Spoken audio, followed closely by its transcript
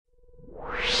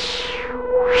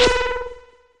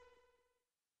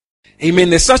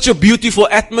Amen. There's such a beautiful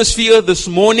atmosphere this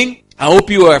morning. I hope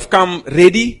you have come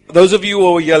ready. Those of you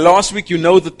who were here last week, you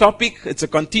know the topic. It's a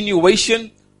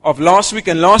continuation of last week.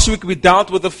 And last week we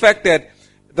dealt with the fact that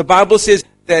the Bible says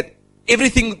that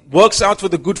everything works out for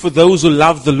the good for those who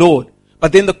love the Lord.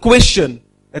 But then the question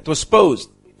that was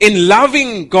posed, in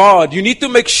loving God, you need to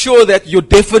make sure that your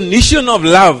definition of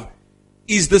love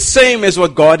is the same as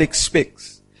what God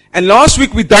expects. And last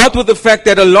week we dealt with the fact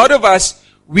that a lot of us,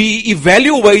 we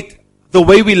evaluate the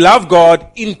way we love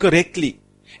God incorrectly.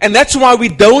 And that's why we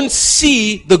don't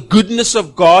see the goodness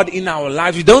of God in our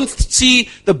lives. We don't see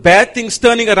the bad things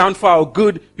turning around for our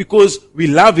good because we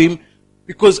love Him,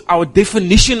 because our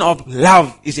definition of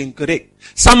love is incorrect.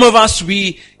 Some of us,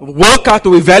 we work out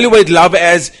or evaluate love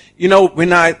as,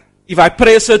 if I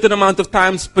pray a certain amount of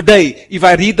times per day, if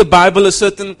I read the Bible a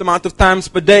certain amount of times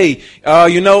per day,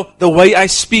 the way I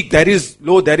speak, that is,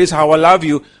 Lord, that is how I love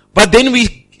you. But then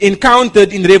we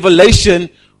encountered in Revelation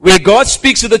where God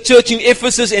speaks to the church in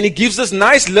Ephesus and He gives us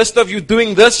nice list of you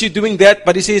doing this, you doing that,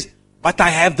 but He says, but I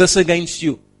have this against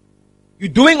you. You're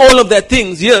doing all of that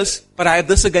things, yes, but I have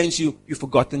this against you. You've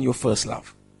forgotten your first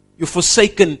love. You've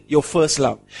forsaken your first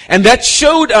love. And that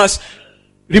showed us,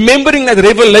 remembering that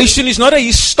Revelation is not a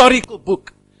historical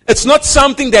book. It's not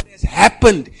something that has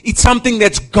happened. It's something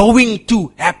that's going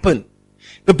to happen.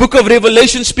 The book of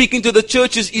Revelation, speaking to the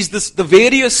churches, is the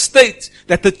various states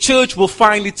that the church will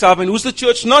find itself in. Who's the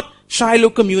church? Not Shiloh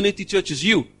Community Church, it's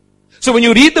you. So when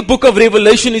you read the book of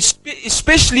Revelation,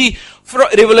 especially from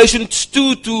Revelation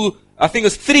 2 to, I think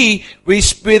it's 3, where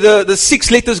the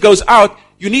 6 letters goes out,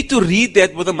 you need to read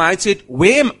that with a mindset,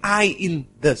 where am I in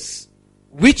this?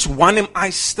 Which one am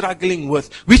I struggling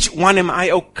with? Which one am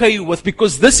I okay with?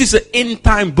 Because this is an end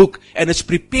time book and it's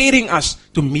preparing us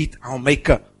to meet our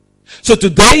Maker. So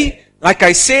today, like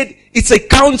I said, it's a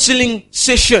counseling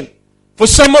session. For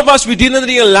some of us, we didn't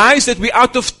realize that we're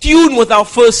out of tune with our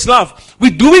first love.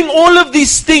 We're doing all of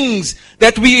these things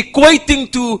that we're equating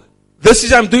to,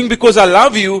 I'm doing because I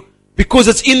love you, because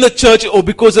it's in the church, or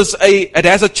because it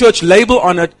has a church label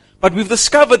on it. But we've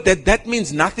discovered that that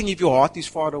means nothing if your heart is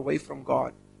far away from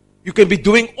God. You can be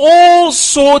doing all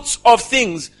sorts of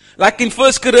things. Like in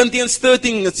 1 Corinthians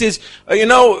 13, it says, we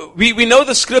know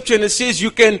the scripture and it says you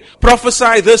can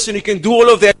prophesy this and you can do all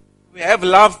of that. We have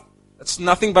love. It's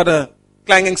nothing but a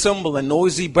clanging cymbal, a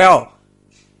noisy bell.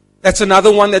 That's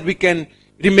another one that we can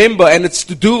remember, and it's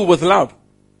to do with love.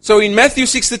 So in Matthew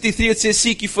 6:33, it says,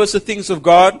 seek ye first the things of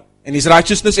God and His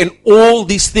righteousness, and all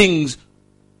these things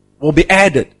will be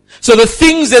added. So the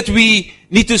things that we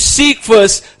need to seek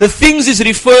first, the things is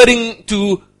referring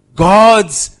to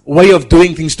God's way of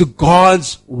doing things, to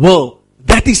God's will.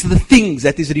 That is the things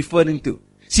that is referring to.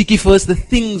 Seek ye first the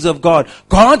things of God.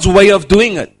 God's way of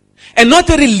doing it. And not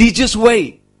a religious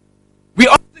way. We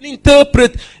often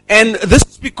interpret, and this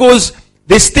is because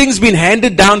there's things been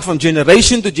handed down from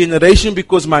generation to generation,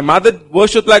 because my mother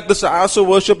worshipped like this, I also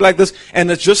worship like this, and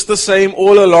it's just the same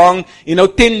all along.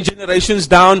 10 generations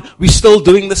down, we're still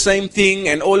doing the same thing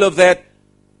and all of that.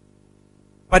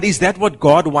 But is that what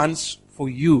God wants for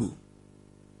you?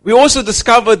 We also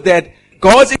discovered that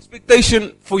God's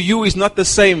expectation for you is not the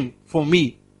same for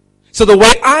me. So the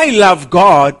way I love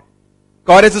God,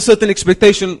 God has a certain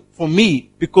expectation for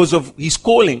me because of His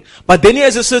calling. But then He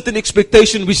has a certain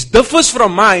expectation which differs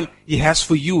from mine, He has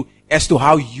for you as to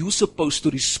how you're supposed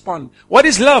to respond. What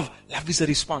is love? Love is a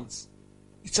response.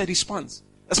 It's a response.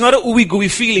 It's not a ooey-gooey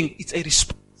feeling, it's a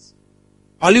response.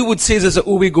 Hollywood says it's a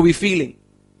ooey-gooey feeling.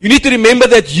 You need to remember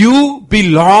that you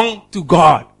belong to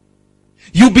God.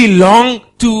 You belong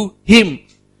to Him.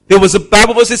 There was a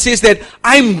Bible verse that says that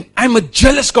I'm a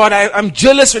jealous God. I'm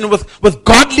jealous with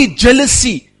godly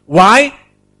jealousy. Why?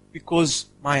 Because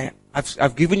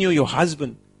I've given you your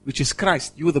husband, which is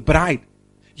Christ. You are the bride.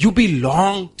 You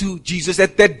belong to Jesus.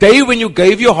 At that day when you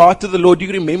gave your heart to the Lord, do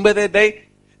you remember that day?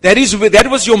 That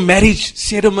was your marriage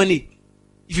ceremony.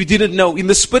 If you didn't know, in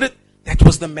the Spirit, that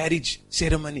was the marriage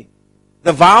ceremony.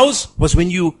 The vows was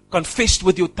when you confessed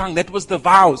with your tongue. That was the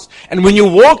vows. And when you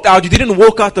walked out, you didn't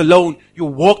walk out alone. You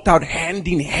walked out hand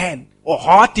in hand or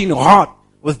heart in heart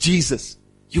with Jesus.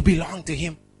 You belong to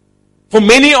Him. For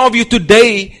many of you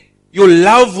today, your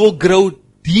love will grow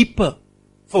deeper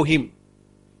for Him.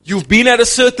 You've been at a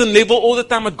certain level all the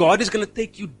time, but God is going to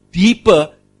take you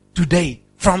deeper today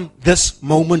from this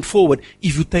moment forward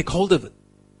if you take hold of it.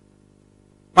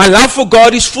 My love for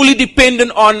God is fully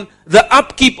dependent on the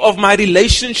upkeep of my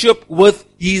relationship with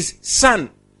His Son.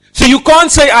 So you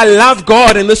can't say, I love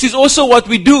God, and this is also what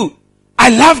we do. I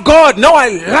love God. No, I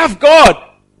love God.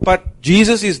 But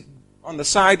Jesus is on the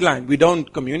sideline. We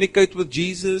don't communicate with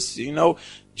Jesus.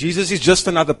 Jesus is just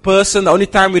another person. The only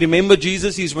time we remember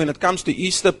Jesus is when it comes to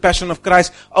Easter, Passion of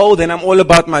Christ. Oh, then I'm all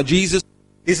about my Jesus.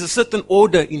 There's a certain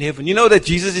order in heaven. You know that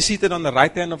Jesus is seated on the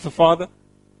right hand of the Father?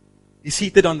 He's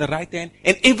seated on the right hand.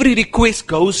 And every request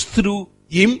goes through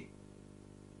Him.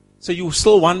 So you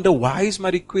still wonder, why is my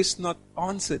request not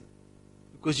answered?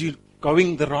 Because you're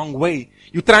going the wrong way.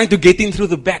 You're trying to get in through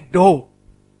the back door.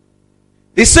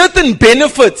 There's certain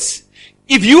benefits.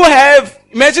 If you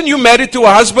imagine you're married to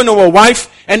a husband or a wife,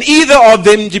 and either of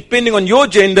them, depending on your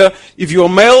gender, if you're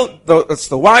male, it's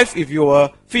the wife, if you're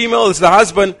a female, it's the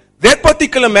husband, that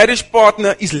particular marriage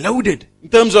partner is loaded in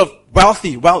terms of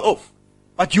wealthy, well off.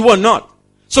 But you are not.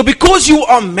 So because you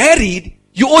are married,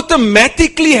 you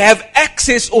automatically have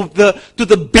access to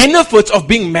the benefits of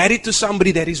being married to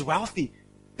somebody that is wealthy.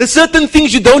 There's certain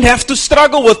things you don't have to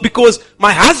struggle with because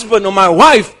my husband or my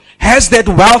wife has that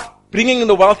wealth, bringing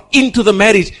the wealth into the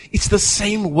marriage. It's the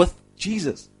same with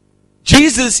Jesus.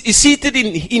 Jesus is seated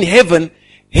in heaven.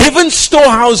 Heaven's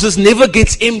storehouses never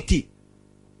gets empty.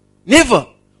 Never.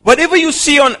 Whatever you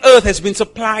see on earth has been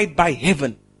supplied by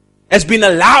heaven. Has been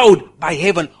allowed by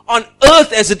heaven. On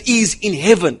earth as it is in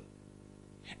heaven.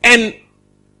 And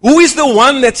who is the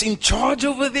one that's in charge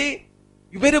over there?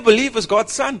 You better believe it's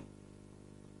God's Son.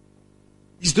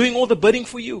 He's doing all the bidding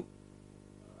for you.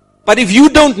 But if you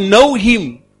don't know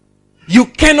Him, you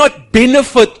cannot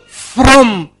benefit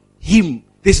from Him.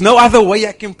 There's no other way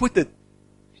I can put it.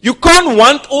 You can't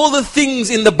want all the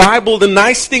things in the Bible, the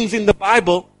nice things in the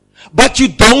Bible, but you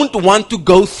don't want to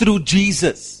go through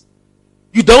Jesus.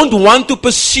 You don't want to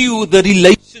pursue the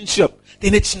relationship.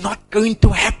 Then it's not going to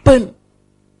happen.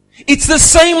 It's the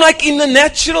same like in the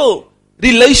natural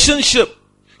relationship.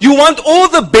 You want all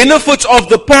the benefits of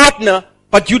the partner,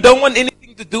 but you don't want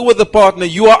anything to do with the partner.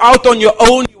 You are out on your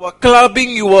own, you are clubbing,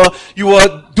 you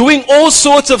are doing all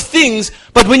sorts of things,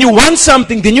 but when you want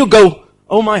something, then you go,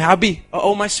 oh my hubby,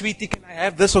 oh my sweetie, can I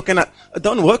have this or can I? It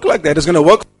don't work like that. It's going to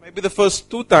work maybe the first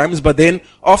 2 times, but then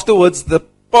afterwards the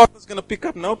partner's going to pick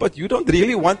up, no, but you don't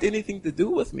really want anything to do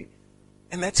with me.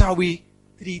 And that's how we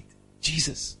treat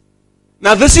Jesus.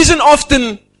 Now this isn't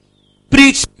often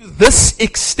preached to this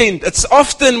extent. It's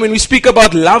often when we speak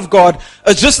about love God,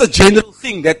 it's just a general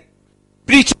thing that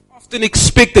preachers often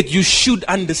expect that you should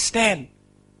understand.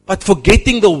 But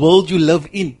forgetting the world you live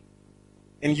in.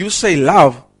 And you say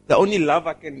love, the only love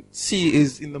I can see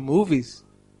is in the movies,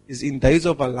 is in Days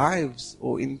of Our Lives,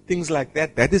 or in things like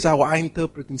that. That is how I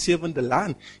interpret in Seven the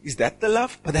Line. Is that the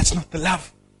love? But that's not the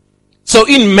love. So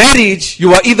in marriage,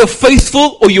 you are either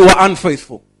faithful or you are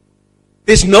unfaithful.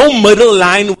 There's no middle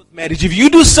line with marriage. If you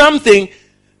do something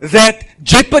that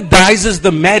jeopardizes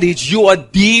the marriage, you are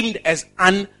deemed as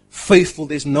unfaithful.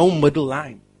 There's no middle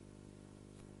line.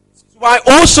 That's why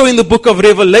also in the book of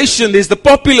Revelation, there's the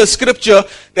popular scripture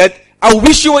that I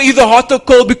wish you were either hot or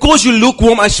cold. Because you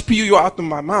lukewarm, I spew you out of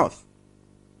my mouth.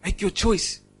 Make your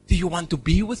choice. Do you want to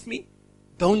be with me?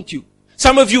 Don't you?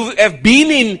 Some of you have been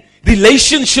in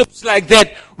relationships like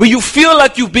that where you feel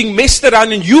like you've been messed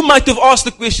around and you might have asked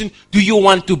the question, do you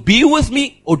want to be with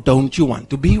me or don't you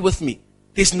want to be with me?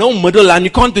 There's no middle line.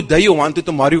 You can't today, you want to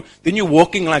tomorrow, then you're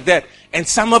walking like that. And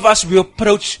some of us, we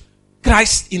approach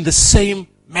Christ in the same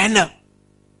manner.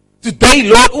 Today,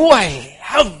 Lord, oh, I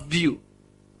love you.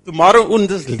 Tomorrow,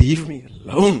 just leave me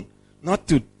alone. Not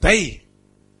today.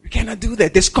 We cannot do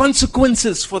that. There's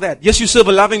consequences for that. Yes, you serve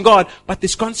a loving God, but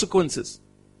there's consequences.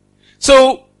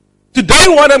 So, today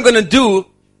what I'm going to do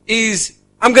is,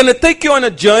 I'm going to take you on a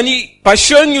journey by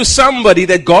showing you somebody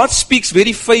that God speaks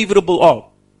very favorable of.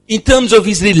 In terms of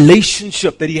his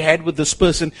relationship that he had with this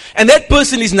person. And that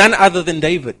person is none other than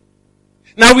David.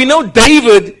 Now we know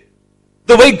David,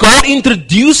 the way God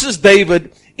introduces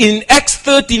David in Acts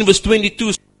 13 verse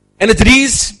 22. And it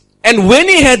reads, and when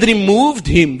he had removed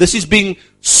him, this is being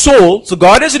Saul. So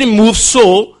God has removed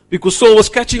Saul because Saul was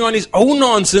catching on his own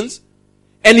nonsense.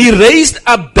 And he raised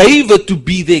up David to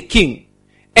be their king.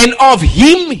 And of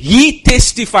him he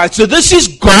testified. So this is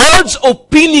God's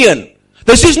opinion.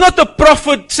 This is not the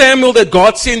prophet Samuel that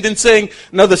God sent and saying,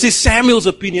 no, this is Samuel's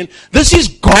opinion. This is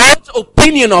God's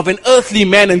opinion of an earthly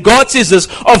man. And God says this,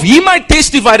 of him I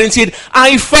testified and said,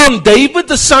 I found David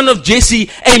the son of Jesse,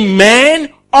 a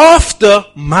man after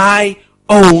my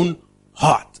own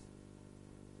heart.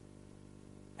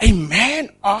 A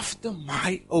man after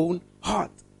my own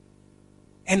heart.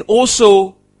 And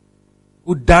also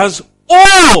who does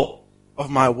all of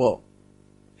my will.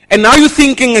 And now you're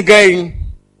thinking again,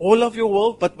 all of your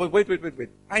will? But wait.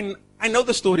 I know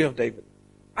the story of David.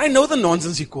 I know the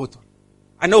nonsense he caught on.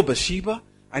 I know Bathsheba.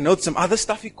 I know some other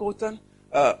stuff he caught on.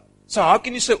 So how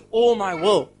can you say all my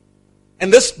will?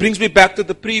 And this brings me back to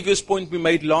the previous point we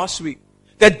made last week.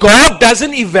 That God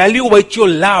doesn't evaluate your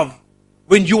love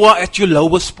when you are at your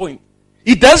lowest point.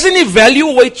 He doesn't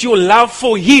evaluate your love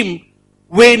for Him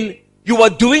when you are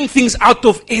doing things out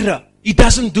of error. He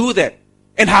doesn't do that.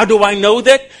 And how do I know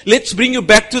that? Let's bring you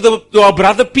back to our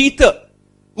brother Peter,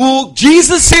 who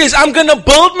Jesus says, I'm going to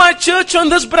build my church on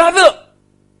this brother.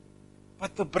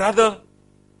 But the brother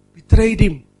betrayed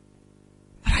him.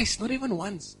 Thrice, not even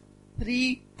once.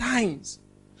 3 times.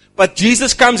 But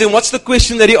Jesus comes and what's the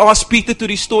question that He asked Peter to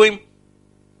restore him?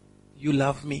 Do you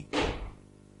love me?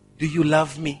 Do you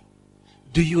love me?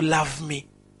 Do you love me?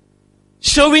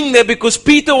 Showing that because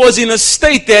Peter was in a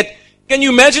state that, can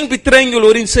you imagine betraying your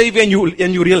Lord and Savior and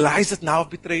you realize that now I've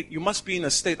betrayed? You must be in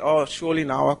a state, oh, surely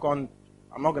now I'm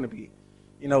not going to be,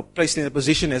 placed in a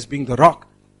position as being the rock.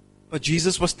 But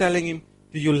Jesus was telling him,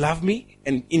 do you love me?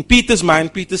 And in Peter's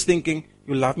mind, Peter's thinking,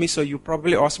 you love me, so you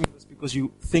probably ask me this because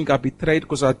you think I betrayed,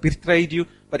 because I betrayed you.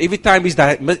 But every time he's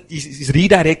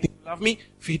redirecting, you love me?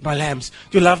 Feed my lambs.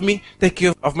 Do you love me? Take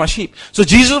care of my sheep. So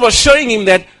Jesus was showing him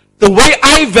that the way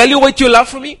I evaluate your love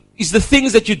for me is the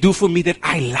things that you do for me that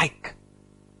I like.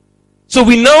 So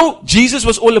we know Jesus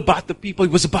was all about the people.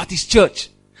 He was about His church.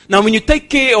 Now when you take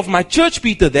care of my church,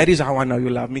 Peter, that is how I know you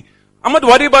love me. I'm not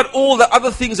worried about all the other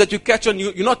things that you catch on.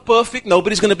 You're not perfect.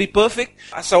 Nobody's going to be perfect.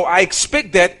 So I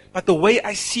expect that. But the way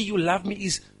I see you love me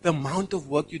is the amount of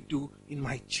work you do in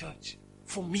my church.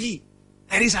 For me,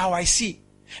 that is how I see.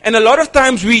 And a lot of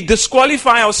times we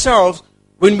disqualify ourselves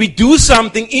when we do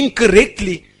something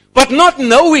incorrectly, but not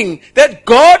knowing that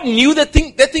God knew that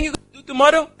thing you could do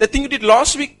tomorrow, that thing you did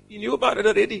last week, He knew about it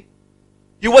already.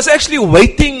 He was actually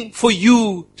waiting for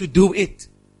you to do it.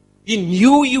 He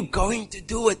knew you going to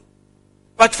do it.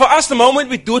 But for us, the moment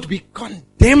we do it, we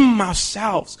condemn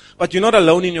ourselves. But you're not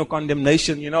alone in your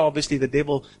condemnation. Obviously the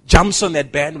devil jumps on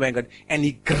that bandwagon and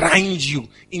he grinds you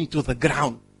into the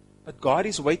ground. But God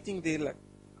is waiting there like,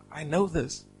 I know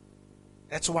this.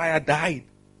 That's why I died.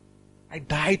 I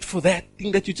died for that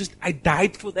thing that I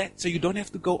died for that so you don't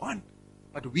have to go on.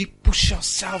 But we push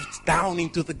ourselves down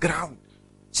into the ground.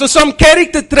 So some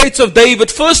character traits of David.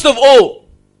 First of all,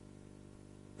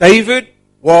 David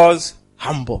was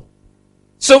humble.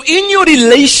 So in your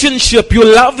relationship, your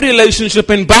love relationship,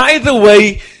 and by the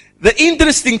way, the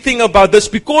interesting thing about this,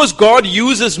 because God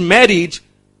uses marriage,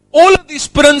 all of these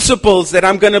principles that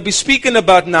I'm going to be speaking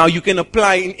about now, you can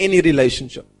apply in any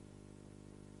relationship.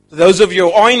 For those of you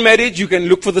who are in marriage, you can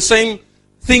look for the same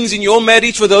things in your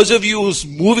marriage. For those of you who's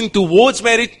moving towards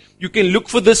marriage, you can look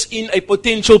for this in a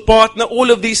potential partner. All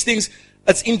of these things,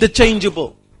 it's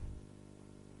interchangeable.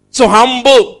 So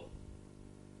humble.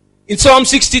 In Psalm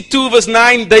 62 verse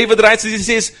 9, David writes, he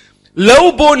says,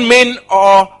 low-born men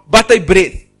are but a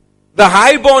breath. The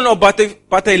high-born are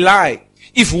but a lie.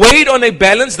 If weighed on a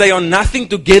balance, they are nothing.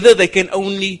 Together they can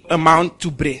only amount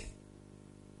to breath.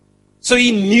 So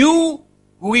he knew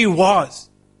who he was.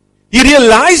 He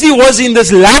realized he was in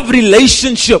this love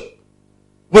relationship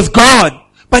with God,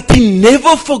 but he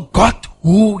never forgot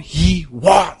who he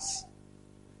was.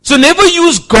 So never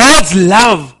use God's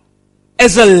love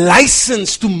as a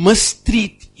license to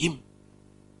mistreat Him.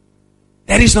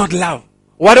 That is not love.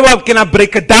 Can I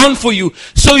break it down for you?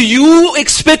 So you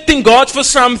expecting God for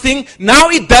something, now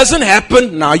it doesn't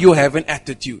happen, now you have an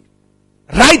attitude.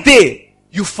 Right there,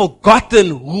 you've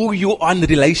forgotten who you are in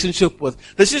relationship with.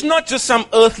 This is not just some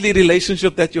earthly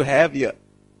relationship that you have here.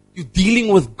 You're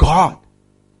dealing with God.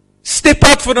 Step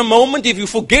out for a moment if you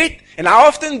forget, and I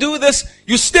often do this,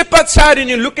 you step outside and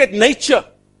you look at nature.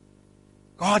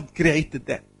 God created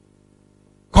that.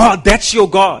 God, that's your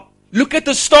God. Look at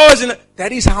the stars and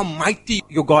that is how mighty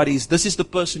your God is. This is the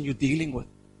person you're dealing with.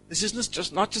 This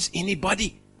is not just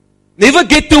anybody. Never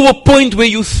get to a point where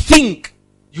you think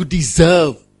you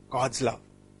deserve God's love.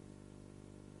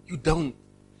 You don't.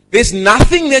 There's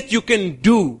nothing that you can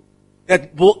do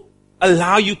that will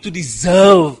allow you to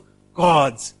deserve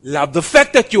God's love. The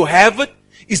fact that you have it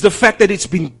is the fact that it's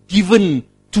been given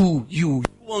to you.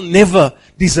 You will never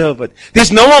deserve it.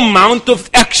 There's no amount of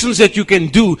actions that you can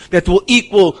do that will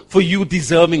equal for you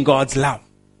deserving God's love.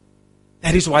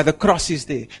 That is why the cross is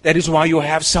there. That is why you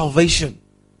have salvation.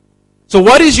 So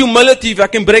what is humility? If I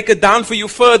can break it down for you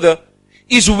further,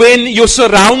 is when your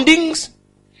surroundings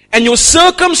and your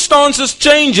circumstances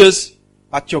changes,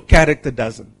 but your character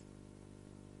doesn't.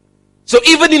 So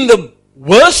even in the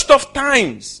worst of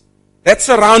times, that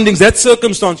surroundings, that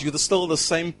circumstance, you're still the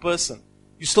same person.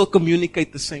 You still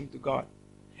communicate the same to God.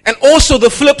 And also the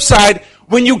flip side,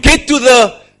 when you get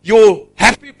to your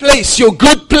happy place, your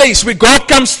good place, where God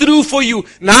comes through for you,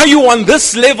 now you're on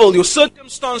this level, your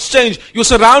circumstance change, your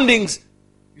surroundings,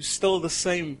 you're still the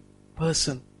same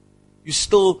person.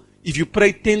 if you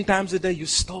pray 10 times a day, you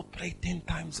still pray 10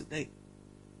 times a day.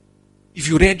 If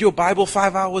you read your Bible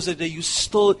 5 hours a day,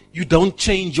 you don't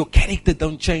change. Your character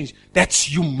don't change. That's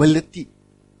humility.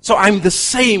 So I'm the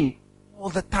same all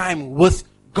the time with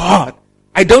God.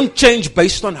 I don't change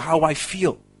based on how I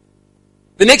feel.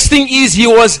 The next thing is he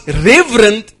was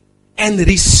reverent and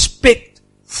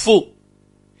respectful.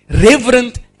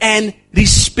 Reverent and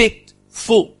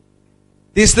respectful.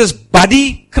 There's this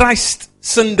body Christ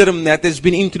syndrome that has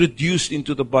been introduced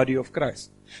into the body of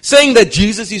Christ. Saying that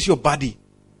Jesus is your body.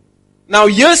 Now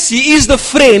yes, he is the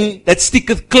friend that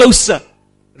sticketh closer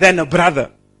than a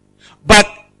brother. But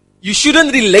you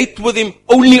shouldn't relate with him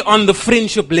only on the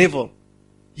friendship level.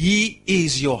 He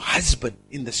is your husband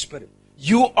in the spirit.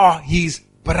 You are his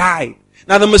bride.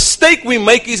 Now the mistake we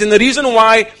make is, and the reason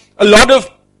why a lot of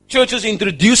churches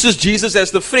introduces Jesus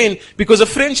as the friend, because a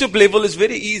friendship level is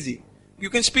very easy. You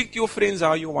can speak to your friends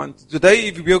how you want. Today,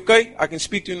 if you be okay, I can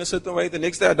speak to you in a certain way. The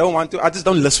next day, I don't want to. I just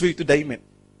don't list for you today, man.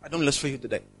 I don't list for you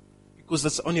today. Because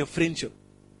that's only a friendship.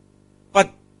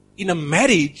 But in a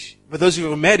marriage, for those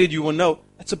who are married, you will know,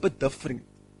 that's a bit different.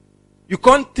 You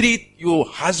can't treat your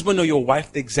husband or your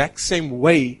wife the exact same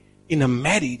way in a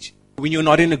marriage when you're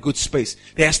not in a good space.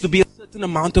 There has to be a certain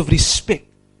amount of respect.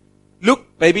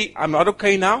 Look, baby, I'm not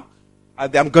okay now.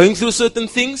 I'm going through certain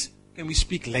things. Can we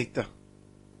speak later?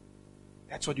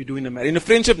 That's what you do in a marriage. In a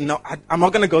friendship, no, I'm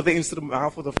not going to go there into the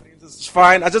mouth of the friends. It's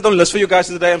fine. I just don't list for you guys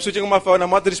today. I'm switching on my phone. I'm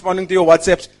not responding to your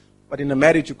WhatsApps. But in a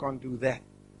marriage, you can't do that.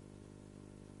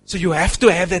 So you have to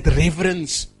have that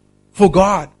reverence for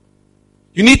God.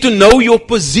 You need to know your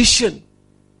position.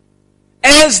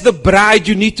 As the bride,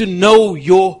 you need to know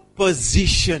your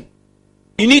position.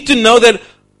 You need to know that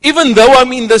even though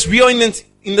I'm in this, we are in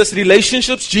this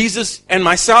relationships, Jesus and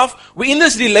myself, we're in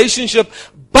this relationship,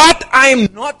 but I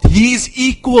am not his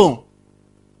equal.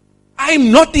 I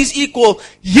am not his equal.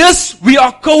 Yes, we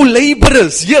are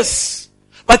co-laborers. Yes.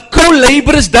 But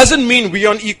co-laborers doesn't mean we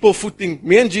are on equal footing.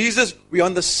 Me and Jesus, we are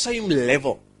on the same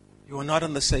level. You are not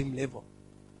on the same level.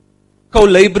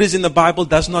 Co-laborers in the Bible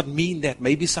does not mean that.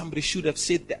 Maybe somebody should have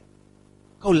said that.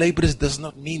 Co-laborers does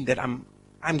not mean that I'm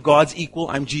God's equal,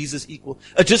 I'm Jesus' equal.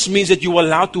 It just means that you are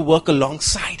allowed to work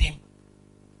alongside him.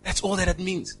 That's all that it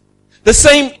means. The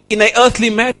same in an earthly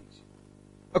marriage.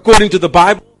 According to the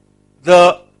Bible,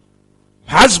 the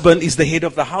husband is the head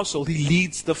of the household. He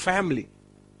leads the family.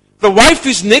 The wife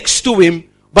is next to him,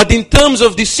 but in terms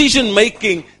of decision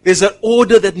making, there's an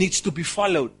order that needs to be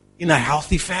followed in a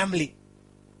healthy family.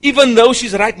 Even though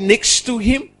she's right next to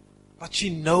him, but she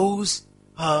knows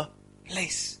her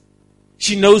place.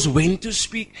 She knows when to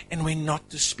speak and when not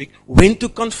to speak. When to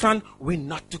confront, when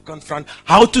not to confront.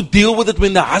 How to deal with it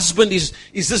when the husband is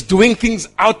just doing things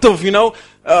out of,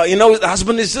 the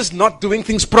husband is just not doing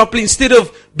things properly. Instead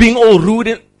of being all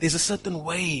rude, there's a certain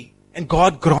way. And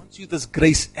God grants you this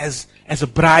grace as a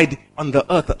bride on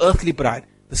the earth, the earthly bride.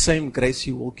 The same grace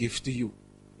he will give to you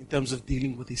in terms of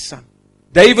dealing with his son.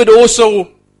 David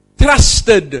also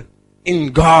trusted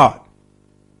in God.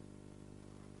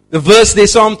 The verse there,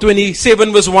 Psalm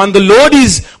 27 verse 1, the Lord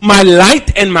is my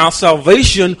light and my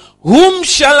salvation. Whom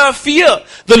shall I fear?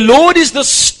 The Lord is the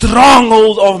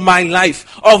stronghold of my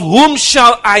life. Of whom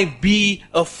shall I be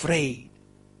afraid?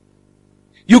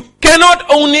 You cannot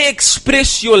only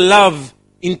express your love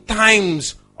in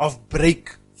times of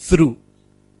breakthrough.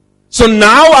 So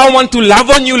now I want to love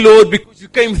on you, Lord, because you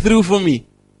came through for me.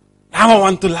 Now I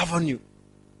want to love on you.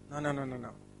 No.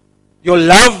 Your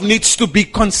love needs to be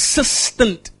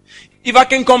consistent. If I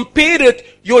can compare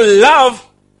it, your love,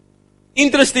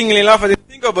 interestingly enough, as I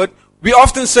think of it, we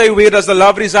often say, where does the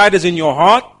love reside? Is in your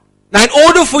heart. Now, in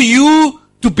order for you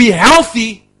to be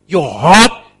healthy, your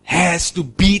heart has to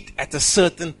beat at a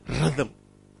certain rhythm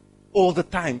all the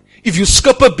time. If you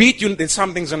skip a beat, then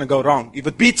something's going to go wrong. If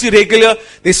it beats irregular,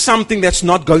 there's something that's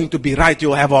not going to be right.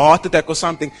 You'll have a heart attack or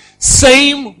something.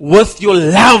 Same with your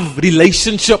love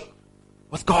relationship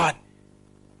with God.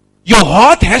 Your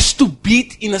heart has to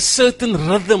beat in a certain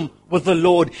rhythm with the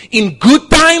Lord. In good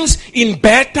times, in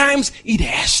bad times, it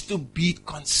has to beat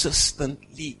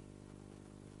consistently.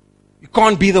 You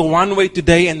can't be the one way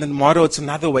today and then tomorrow it's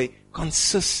another way.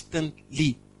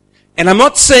 Consistently. And I'm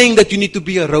not saying that you need to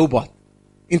be a robot.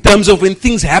 In terms of when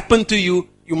things happen to you,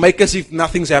 you make as if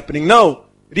nothing's happening. No.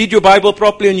 Read your Bible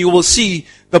properly and you will see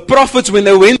the prophets, when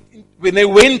they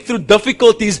went through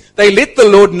difficulties, they let the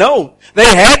Lord know. They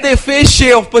had their fair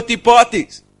share of pity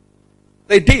parties.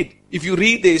 They did. If you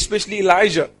read there, especially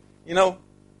Elijah,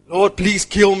 Lord, please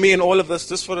kill me and all of this,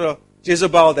 just for a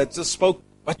Jezebel that just spoke.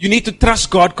 But you need to trust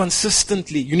God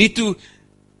consistently. You need to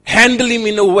handle him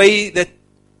in a way that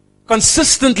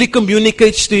consistently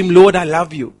communicates to him, Lord, I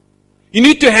love you. You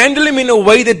need to handle him in a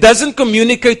way that doesn't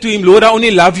communicate to him, Lord, I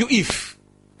only love you if.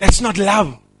 That's not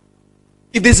love.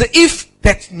 If there's an if,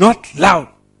 that's not love.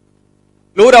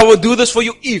 Lord, I will do this for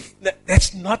you if.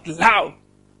 That's not love.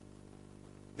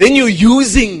 Then you're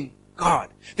using God.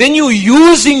 Then you're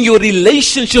using your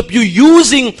relationship. You're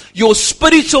using your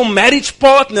spiritual marriage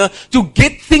partner to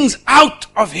get things out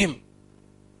of him.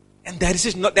 And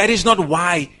that is not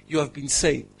why you have been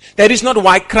saved. That is not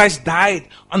why Christ died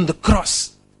on the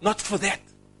cross. Not for that.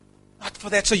 Not for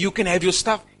that so you can have your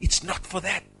stuff. It's not for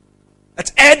that.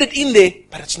 It's added in there,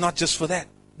 but it's not just for that.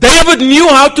 David knew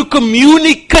how to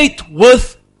communicate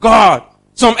with God.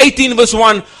 Psalm 18 verse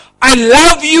 1. I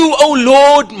love you, O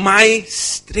Lord, my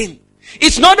strength.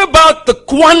 It's not about the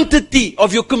quantity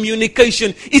of your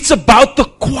communication. It's about the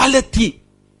quality.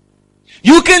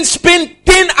 You can spend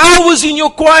 10 hours in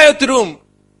your quiet room,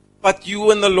 but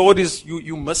you and the Lord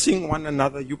you're missing one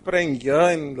another. You're praying here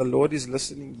and the Lord is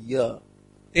listening here.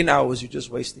 10 hours, you're just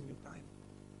wasting your time.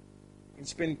 You can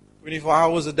spend 24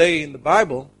 hours a day in the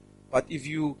Bible, but if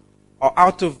you are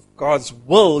out of God's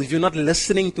will, if you're not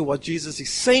listening to what Jesus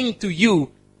is saying to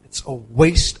you, it's a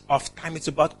waste of time. It's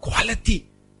about quality.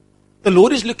 The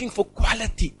Lord is looking for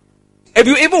quality. Have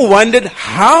you ever wondered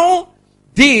how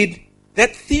did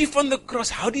that thief on the cross,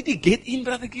 how did he get in,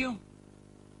 Brother Guillaume?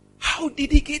 How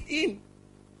did he get in? You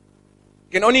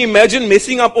can only imagine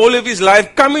messing up all of his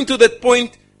life, coming to that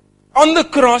point on the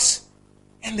cross,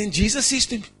 and then Jesus says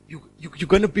to him, you're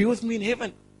going to be with me in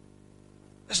heaven.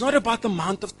 It's not about the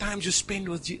amount of time you spend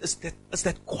with Jesus. It's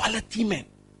that quality, man.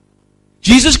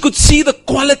 Jesus could see the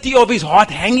quality of his heart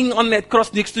hanging on that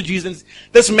cross next to Jesus.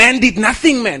 This man did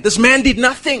nothing, man. This man did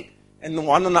nothing. And the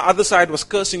one on the other side was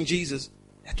cursing Jesus.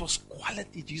 That was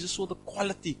quality. Jesus saw the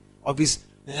quality of his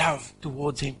love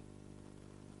towards him.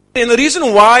 And the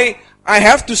reason why I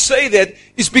have to say that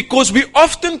is because we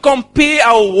often compare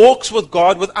our walks with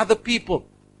God with other people.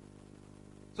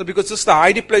 So because Sister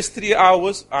Heidi plays 3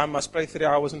 hours, I must play 3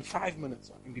 hours and 5 minutes.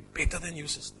 I can be better than you,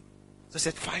 sister. So I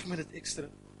said 5 minutes extra.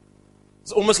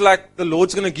 It's almost like the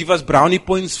Lord's going to give us brownie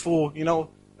points for,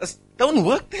 don't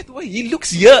work that way. He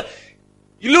looks here.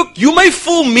 You may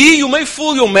fool me, you may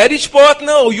fool your marriage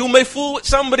partner, or you may fool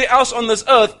somebody else on this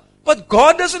earth, but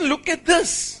God doesn't look at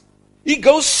this. He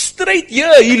goes straight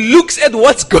here. He looks at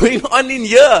what's going on in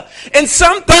here. And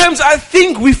sometimes I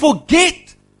think we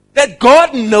forget that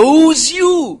God knows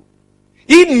you.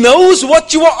 He knows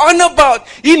what you are on about.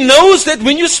 He knows that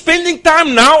when you're spending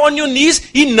time now on your knees,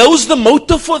 He knows the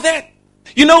motive for that.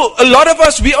 A lot of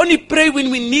us, we only pray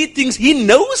when we need things. He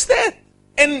knows that.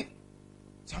 And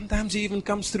sometimes He even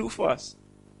comes through for us.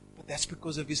 But that's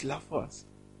because of His love for us.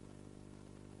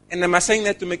 And am I saying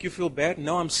that to make you feel bad?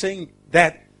 No, I'm saying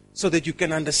that so that you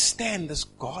can understand this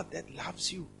God that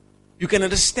loves you. You can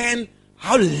understand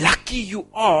how lucky you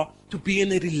are to be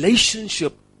in a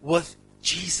relationship with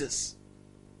Jesus.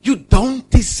 You don't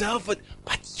deserve it,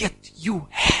 but yet you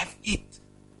have it.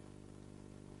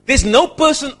 There's no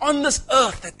person on this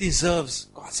earth that deserves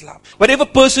God's love. Whatever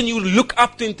person you look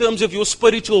up to in terms of your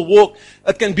spiritual walk,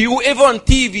 it can be whoever on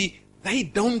TV, they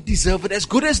don't deserve it. As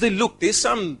good as they look, there's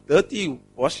some dirty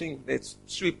washing that's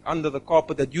swept under the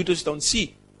carpet that you just don't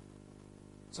see.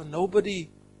 So nobody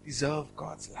deserves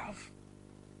God's love.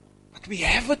 But we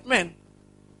have it, man.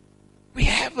 We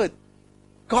have it.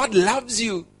 God loves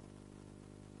you.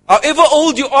 However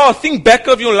old you are, think back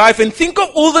of your life and think of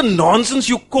all the nonsense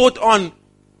you caught on.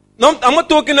 No, I'm not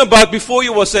talking about before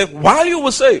you were saved, while you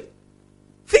were saved.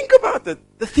 Think about it.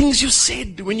 The things you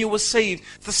said when you were saved.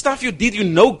 The stuff you did,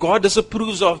 God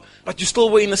disapproves of, but you still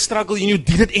were in a struggle and you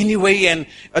did it anyway and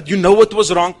you know it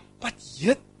was wrong. But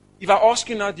yet, if I ask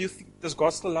you now, does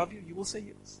God still love you? You will say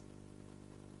yes.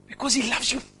 Because He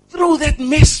loves you through that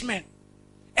mess, man.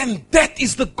 And that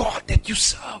is the God that you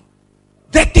serve.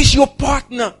 That is your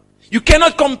partner. You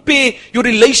cannot compare your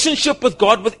relationship with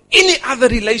God with any other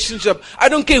relationship. I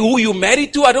don't care who you're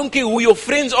married to. I don't care who your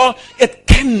friends are. It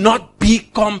cannot be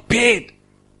compared.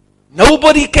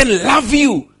 Nobody can love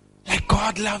you like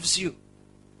God loves you.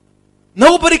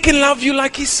 Nobody can love you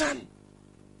like His Son.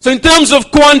 So in terms of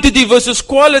quantity versus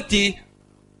quality,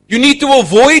 you need to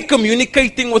avoid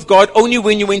communicating with God only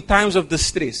when you're in times of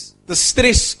distress.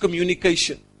 Distress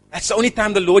communication. That's the only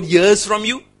time the Lord hears from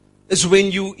you. Is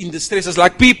when you in distress. It's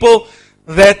like people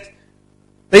that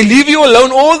they leave you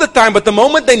alone all the time, but the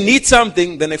moment they need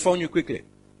something, then they phone you quickly.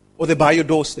 Or they buy your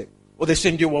doorstep. Or they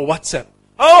send you a WhatsApp.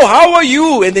 Oh, how are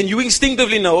you? And then you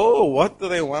instinctively know, oh, what do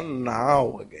they want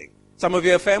now again? Some of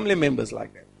you have family members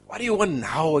like that. What do you want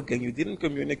now again? You didn't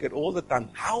communicate all the time.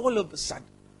 How all of a sudden?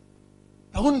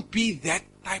 Don't be that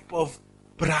type of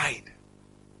bride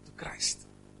to Christ.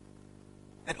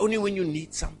 That only when you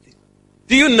need something.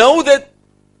 Do you know that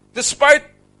despite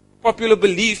popular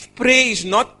belief, prayer is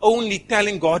not only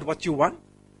telling God what you want?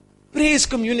 Prayer is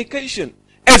communication.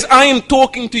 As I am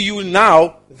talking to you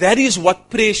now, that is what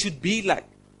prayer should be like.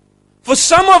 For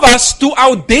some of us, to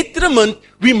our detriment,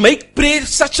 we make prayer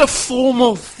such a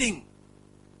formal thing.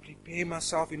 Prepare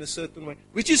myself in a certain way,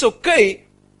 which is okay,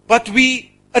 but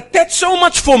we attach so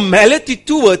much formality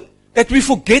to it that we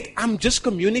forget I'm just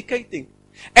communicating.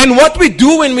 And what we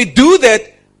do when we do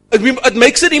that, it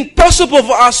makes it impossible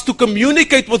for us to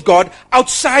communicate with God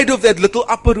outside of that little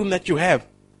upper room that you have.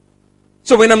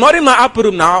 So when I'm not in my upper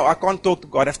room now, I can't talk to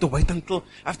God. I have to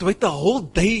wait the whole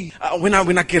day. When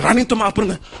I can run into my upper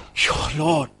room, oh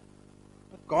Lord.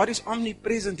 But God is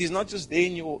omnipresent. He's not just there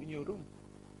in your room.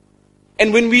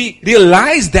 And when we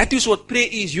realize that is what prayer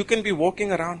is, you can be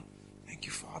walking around. Thank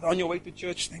you, Father, on your way to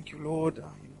church. Thank you, Lord.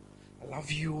 I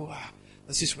love you.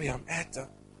 This is where I'm at.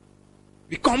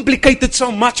 We complicate it so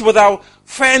much with our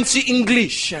fancy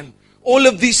English and all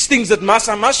of these things that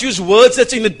I must use words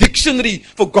that's in a dictionary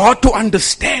for God to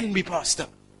understand me, Pastor.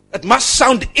 It must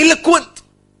sound eloquent.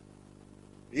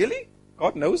 Really?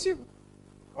 God knows you.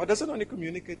 God doesn't only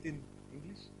communicate in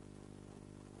English.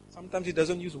 Sometimes He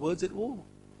doesn't use words at all.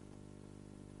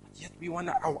 But yet we want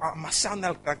to, I must sound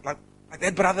like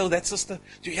that brother or that sister.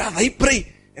 So yeah, they pray.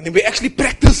 And then we actually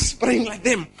practice praying like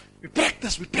them. We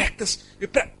practice.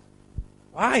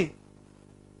 Why?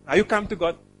 Now you come to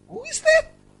God. Who is that?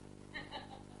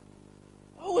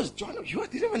 Oh, it's John. You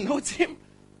didn't even know it's him.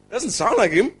 Doesn't sound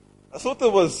like him. I thought it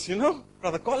was,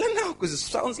 Brother Colin now, because it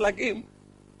sounds like him.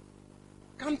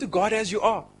 Come to God as you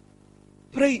are.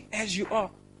 Pray as you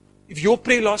are. If your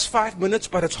prayer lasts 5 minutes,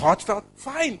 but it's heartfelt,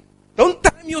 fine. Don't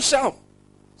time yourself.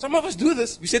 Some of us do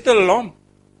this. We set an alarm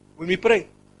when we pray.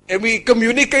 And we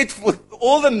communicate with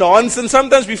all the nonsense.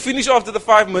 Sometimes we finish after the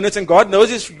 5 minutes, and God knows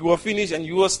if you are finished and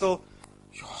you are still,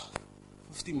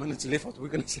 50 minutes left, what are we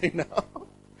going to say now?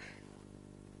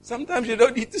 Sometimes you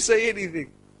don't need to say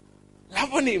anything.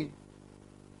 Love on Him.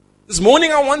 This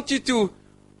morning I want you to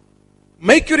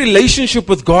make your relationship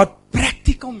with God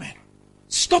practical, man.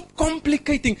 Stop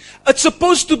complicating. It's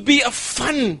supposed to be a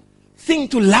fun thing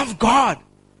to love God.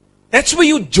 That's where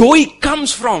your joy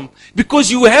comes from.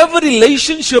 Because you have a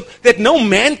relationship that no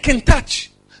man can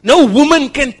touch. No woman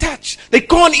can touch. They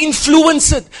can't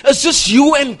influence it. It's just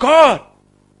you and God.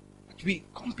 But we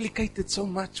complicate it so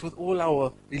much with all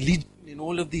our religion and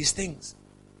all of these things.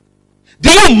 Do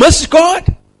you miss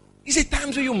God? Is there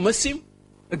times where you miss Him?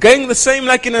 Again, the same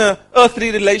like in an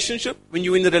earthly relationship. When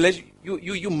you're in a relationship,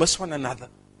 you miss one another.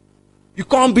 You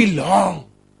can't be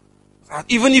long.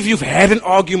 Even if you've had an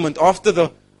argument, after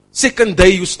the second day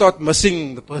you start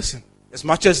missing the person. As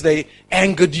much as they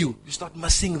angered you, you start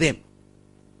missing them.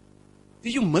 Do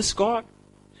you miss God?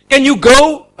 Can you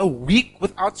go a week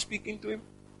without speaking to Him?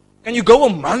 Can you go a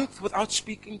month without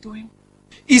speaking to Him?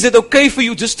 Is it okay for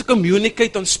you just to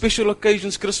communicate on special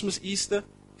occasions, Christmas, Easter,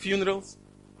 funerals,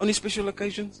 only special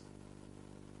occasions?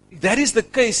 If that is the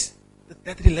case,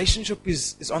 that relationship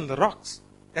is on the rocks.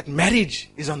 That marriage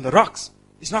is on the rocks.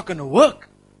 It's not going to work.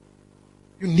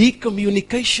 You need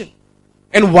communication.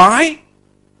 And why?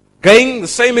 Again, the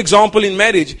same example in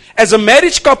marriage. As a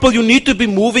marriage couple, you need to be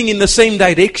moving in the same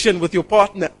direction with your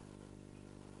partner.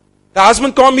 The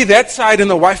husband can't be that side and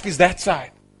the wife is that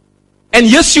side. And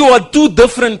yes, you are two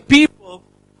different people.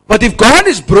 But if God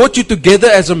has brought you together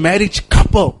as a marriage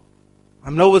couple,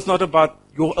 I know it's not about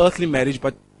your earthly marriage,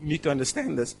 but you need to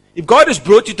understand this. If God has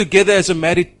brought you together as a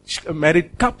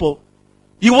married couple,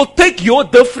 He will take your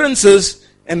differences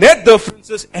and their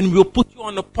differences and will put you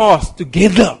on a path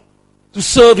together to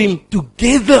serve Him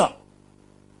together.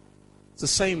 It's the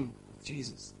same with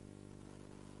Jesus.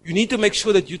 You need to make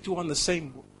sure that you two are on the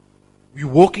same, you're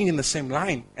walking in the same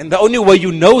line. And the only way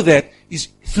you know that is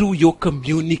through your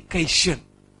communication.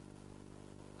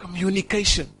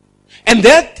 Communication. And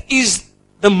that is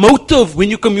the motive when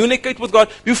you communicate with God.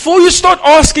 Before you start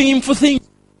asking Him for things,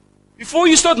 before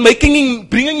you start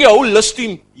bringing your whole list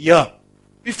to Him,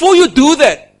 before you do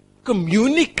that,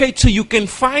 communicate so you can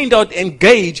find out,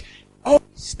 engage, are we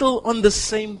still on the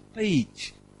same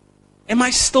page? Am I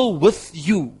still with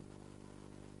you?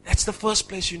 That's the first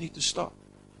place you need to start.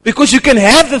 Because you can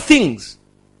have the things.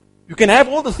 You can have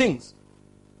all the things.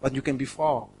 But you can be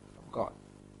far from God.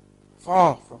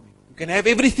 Far from Him. You can have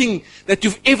everything that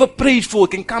you've ever prayed for.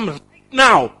 It can come right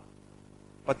now.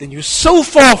 But then you're so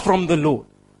far from the Lord.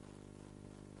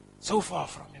 So far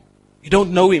from Him. You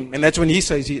don't know Him. And that's when He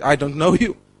says, I don't know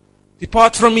you.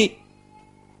 Depart from me.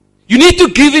 You need to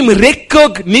give Him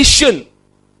recognition.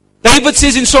 David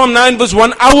says in Psalm 9 verse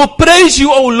 1, I will praise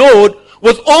you, O Lord,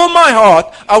 with all my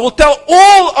heart. I will tell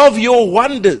all of your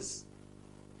wonders.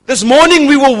 This morning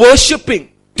we were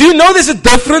worshiping. Do you know there's a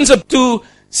difference to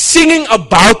singing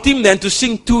about Him than to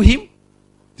sing to Him?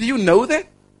 Do you know that?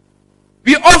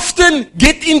 We often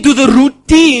get into the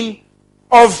routine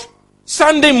of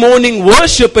Sunday morning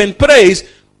worship and praise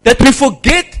that we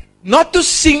forget not to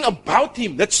sing about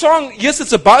Him. That song, yes,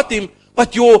 it's about Him,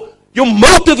 but your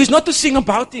motive is not to sing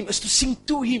about Him, it's to sing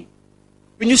to Him.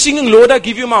 When you're singing, Lord, I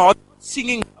give you my heart, I'm not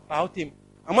singing about Him.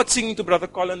 I'm not singing to Brother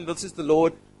Colin, this is the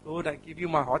Lord. Lord, I give you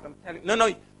my heart. I'm telling you.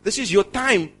 No, this is your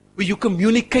time where you're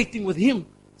communicating with Him.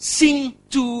 Sing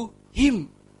to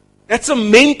Him. That's a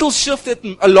mental shift that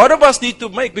a lot of us need to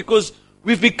make, because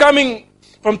we're becoming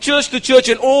from church to church,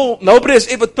 and nobody has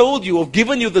ever told you or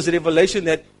given you this revelation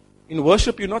that in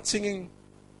worship you're not singing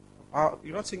about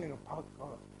God.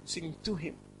 You're singing to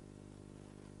Him.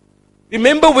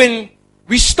 Remember when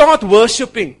we start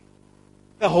worshiping,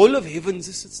 the whole of heaven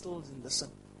just sits still and listen.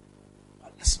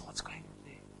 Listen what's going on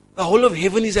there. The whole of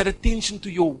heaven is at attention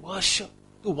to your worship,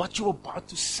 to what you're about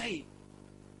to say.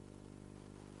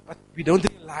 But we don't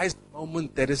realize the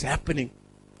moment that is happening.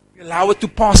 We allow it to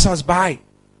pass us by.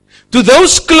 To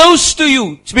those close to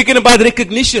you, speaking about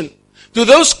recognition, to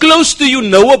those close to you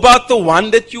know about the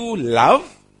one that you love?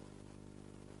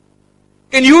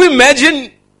 Can you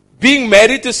imagine being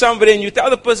married to somebody and you tell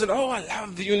the person, oh, I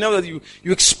love you, that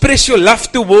you express your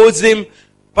love towards them,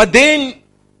 but then,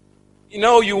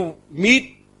 you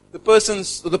meet the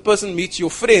person meets your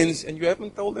friends and you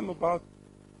haven't told them about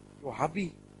your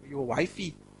hubby, or your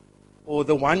wifey, or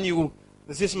the one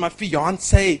this is my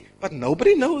fiance, but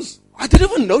nobody knows. I didn't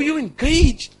even know you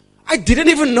engaged. I didn't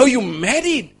even know you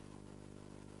married.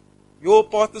 Your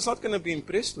partner's not going to be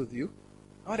impressed with you.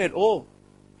 Not at all.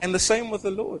 And the same with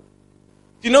the Lord.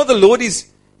 You know the Lord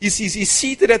is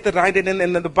seated at the right hand,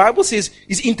 and the Bible says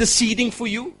He's interceding for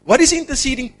you. What is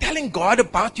interceding? Telling God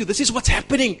about you. This is what's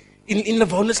happening in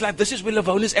Lavona's life. This is where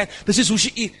Lavona's at. This is who she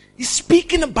is. He's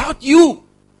speaking about you.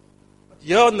 But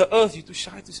here on the earth, you're too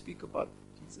shy to speak about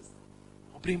Jesus.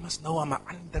 Nobody must know I'm an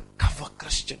undercover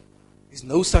Christian. There's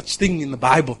no such thing in the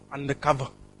Bible, undercover.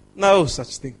 No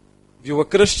such thing. If you're a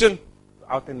Christian,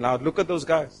 out and loud. Look at those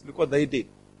guys. Look what they did.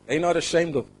 They're not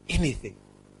ashamed of anything.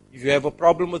 If you have a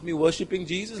problem with me worshiping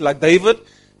Jesus, like David,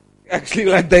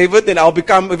 then I'll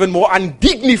become even more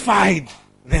undignified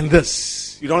than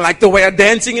this. You don't like the way I'm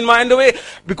dancing in my underwear?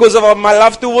 Because of my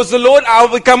love towards the Lord,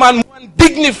 I'll become more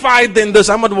undignified than this.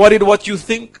 I'm not worried what you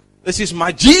think. This is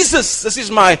my Jesus. This is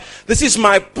my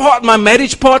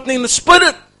marriage partner in the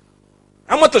Spirit.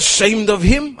 I'm not ashamed of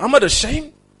Him. I'm not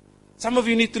ashamed. Some of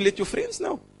you need to let your friends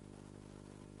know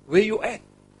where you're at.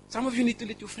 Some of you need to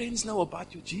let your friends know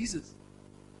about your Jesus.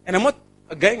 And I'm not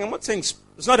saying,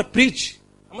 it's not a preach.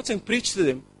 I'm not saying preach to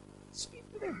them.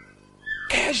 Speak to them.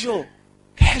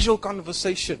 Casual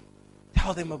conversation.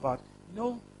 Tell them about,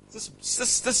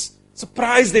 just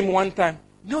surprise them one time.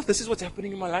 This is what's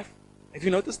happening in my life. Have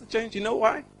you noticed the change? You know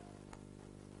why?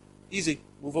 Easy.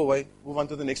 Move away. Move on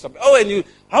to the next topic. Oh, and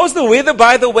how's the weather,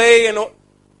 by the way?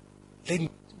 They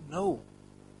need to know.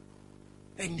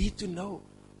 They need to know.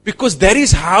 Because that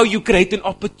is how you create an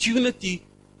opportunity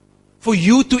for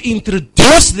you to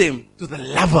introduce them to the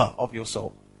lover of your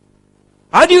soul.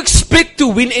 How do you expect to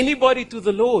win anybody to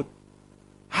the Lord?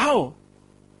 How?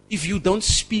 If you don't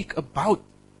speak about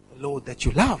the Lord that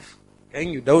you love. Okay?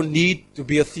 You don't need to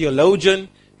be a theologian.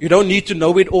 You don't need to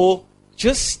know it all.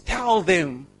 Just tell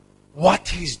them what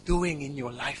He's doing in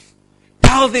your life.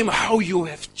 Tell them how you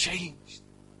have changed.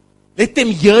 Let them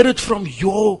hear it from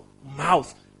your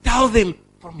mouth. Tell them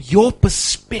from your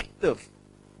perspective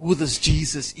who this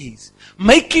Jesus is.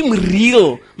 Make Him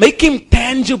real. Make Him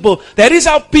tangible. That is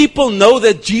how people know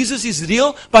that Jesus is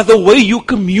real, by the way you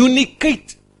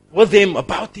communicate with them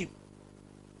about Him.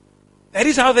 That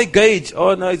is how they gauge,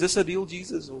 oh no, is this a real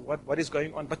Jesus? Or what is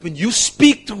going on? But when you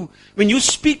speak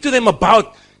to them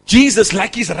about Jesus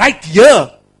like He's right here,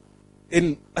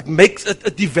 then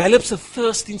it develops a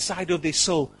thirst inside of their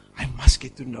soul. I must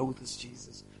get to know this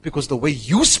Jesus. Because the way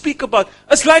you speak about,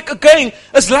 it's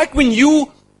like when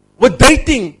you were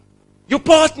dating your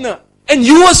partner and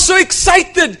you were so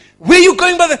excited. Where are you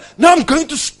going by that? No, I'm going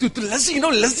to Lizzie.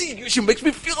 Lizzie, she makes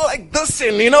me feel like this,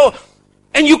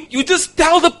 and you just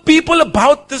tell the people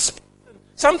about this.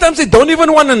 Sometimes they don't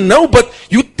even want to know, but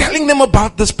you're telling them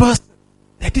about this person.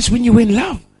 That is when you're in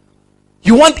love.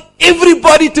 You want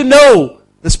everybody to know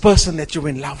this person that you're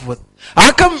in love with.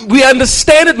 How come we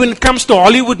understand it when it comes to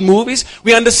Hollywood movies?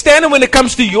 We understand it when it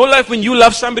comes to your life, when you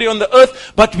love somebody on the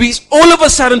earth, but we all of a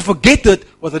sudden forget it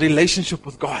with a relationship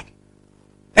with God.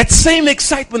 That same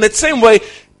excitement, that same way,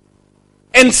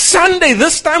 And Sunday,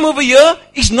 this time of the year,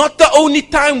 is not the only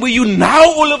time where you now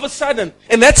all of a sudden.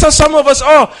 And that's how some of us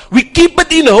are. We keep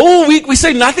it in the whole week. We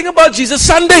say nothing about Jesus.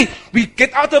 Sunday, we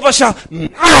get out of our shower. Now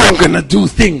I'm going to do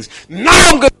things. Now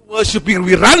I'm going to worship Him.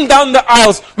 We run down the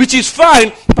aisles, which is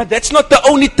fine. But that's not the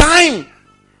only time.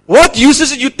 What use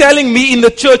is it you telling me in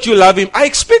the church you love Him? I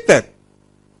expect that.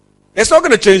 That's not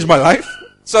going to change my life.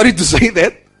 Sorry to say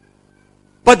that.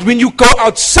 But when you go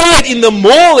outside in the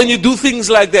mall and you do things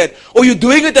like that, or you're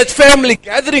doing it at family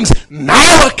gatherings, now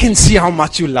I can see how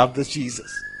much you love this Jesus.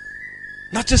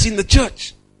 Not just in the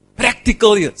church.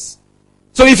 Practical, yes.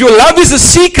 So if your love is a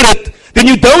secret, then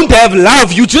you don't have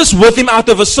love. You're just with Him out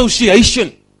of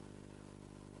association.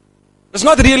 It's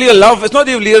not really a love. It's not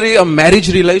really a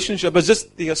marriage relationship. It's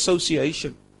just the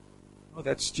association. Oh,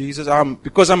 that's Jesus.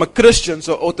 Because I'm a Christian,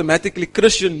 so automatically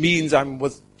Christian means I'm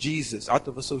with Jesus out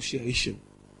of association.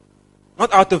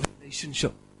 Not out of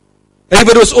relationship.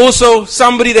 David was also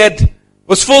somebody that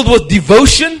was filled with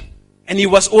devotion, and he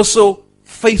was also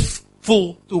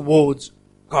faithful towards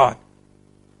God.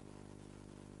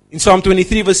 In Psalm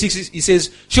 23 verse 6, he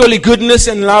says, surely goodness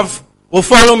and love will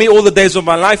follow me all the days of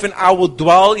my life, and I will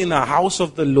dwell in the house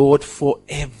of the Lord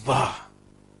forever.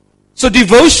 So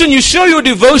devotion, you show your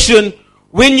devotion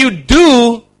when you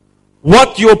do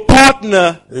what your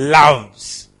partner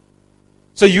loves.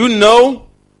 So you know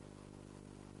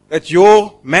that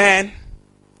your man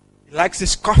likes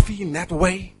his coffee in that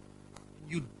way.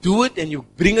 You do it and you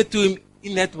bring it to him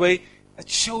in that way. It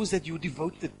shows that you're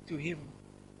devoted to him.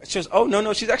 It shows, oh,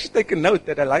 no, she's actually taken note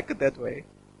that I like it that way.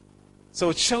 So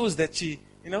it shows that it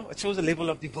shows a level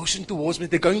of devotion towards me.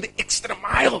 They're going the extra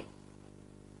mile.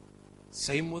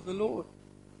 Same with the Lord.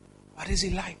 What is He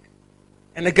like?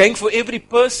 And again, for every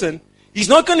person, He's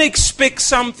not going to expect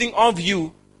something of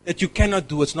you that you cannot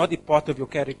do. It's not a part of your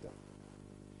character.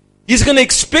 He's going to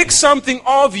expect something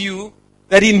of you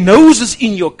that He knows is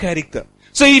in your character.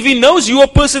 So if He knows you're a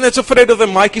person that's afraid of the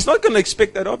mic, He's not going to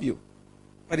expect that of you.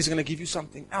 But He's going to give you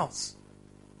something else.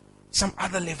 Some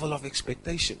other level of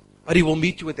expectation. But He will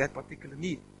meet you with that particular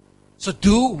need. So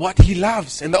do what He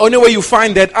loves. And the only way you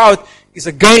find that out is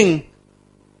again,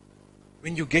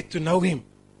 when you get to know Him.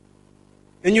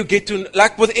 Then you get to,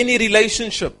 like with any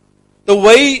relationship, the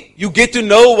way you get to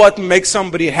know what makes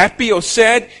somebody happy or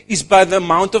sad is by the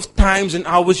amount of times and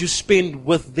hours you spend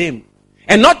with them.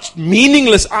 And not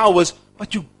meaningless hours,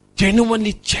 but you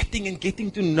genuinely chatting and getting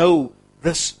to know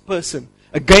this person.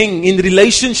 Again, in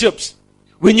relationships,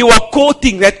 when you are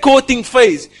courting, that courting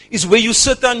phase is where you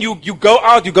sit and you go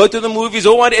out, you go to the movies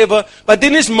or whatever, but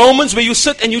then there's moments where you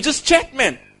sit and you just chat,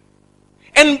 man.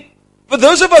 And for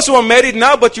those of us who are married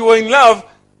now, but you were in love,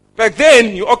 back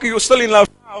then, you're still in love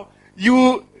now,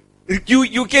 you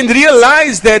can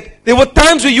realize that there were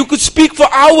times where you could speak for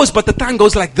hours, but the time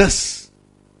goes like this.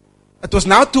 It was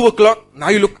now 2 o'clock. Now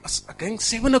you look, again,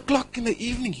 7 o'clock in the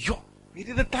evening. Where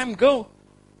did the time go?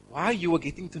 Why? You were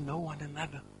getting to know one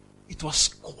another. It was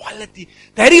quality.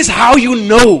 That is how you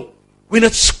know when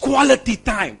it's quality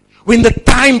time. When the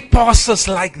time passes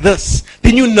like this,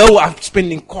 then you know I'm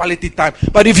spending quality time.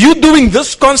 But if you're doing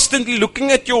this constantly, looking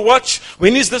at your watch,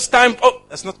 when is this time? Oh,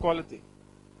 that's not quality.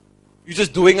 You're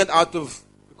just doing it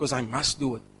because I must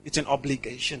do it. It's an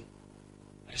obligation.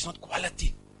 But it's not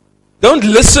quality. Don't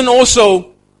listen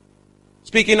also,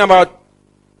 speaking about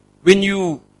when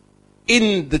you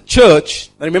in the church.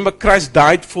 Remember, Christ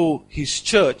died for His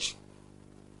church.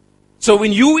 So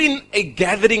when you're in a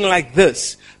gathering like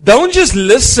this, don't just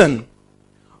listen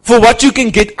for what you can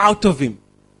get out of Him.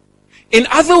 In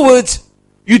other words,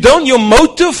 your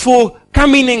motive for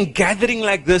coming and gathering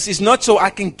like this is not so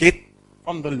I can get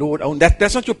from the Lord.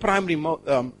 That's not your primary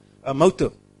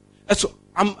motive.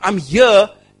 I'm here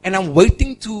and I'm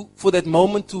waiting for that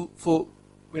moment for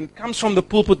when it comes from the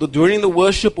pulpit or during the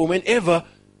worship or whenever,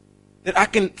 that I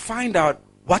can find out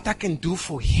what I can do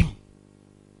for Him.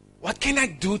 What can I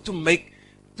do to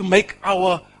make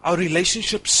our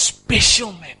relationship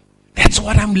special, man? That's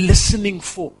what I'm listening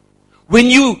for. When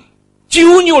you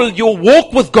tune your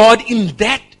walk with God in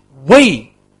that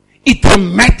way, it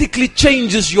dramatically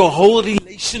changes your whole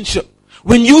relationship.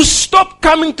 When you stop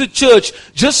coming to church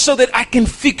just so that I can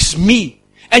fix me,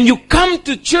 and you come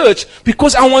to church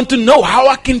because I want to know how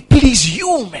I can please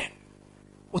you, man,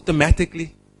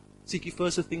 automatically seek ye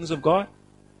first the things of God,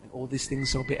 all these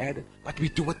things will be added. But we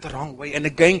do it the wrong way. And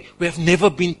again, we have never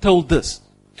been told this.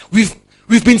 We've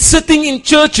been sitting in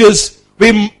churches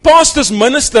where pastors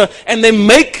minister and they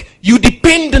make you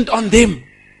dependent on them.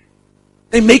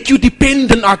 They make you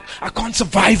dependent. I can't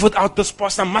survive without this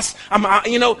pastor.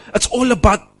 It's all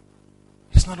about,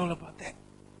 it's not all about that.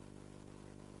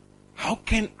 How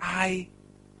can I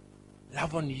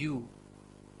love on you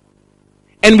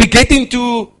And we get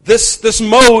into this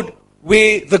mode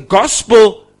where the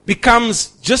gospel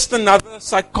becomes just another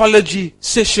psychology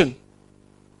session.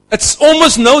 It's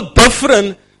almost no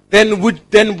different than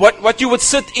what you would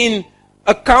sit in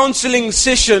a counseling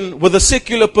session with a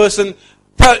secular person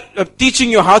teaching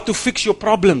you how to fix your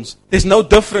problems. There's no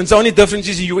difference. The only difference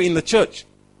is you were in the church.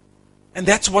 And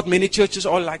that's what many churches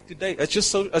are like today. It's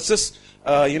just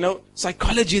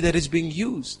psychology that is being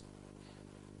used.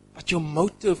 But your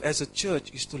motive as a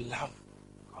church is to love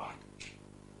God.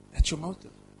 That's your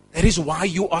motive. That is why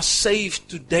you are saved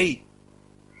today.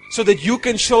 So that you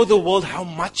can show the world how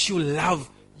much you love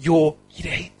your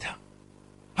Creator.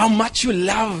 How much you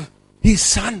love His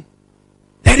Son.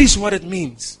 That is what it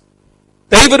means.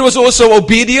 David was also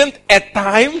obedient at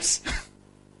times.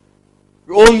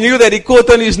 We all knew that he caught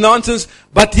on his nonsense,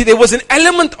 but there was an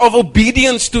element of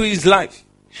obedience to his life.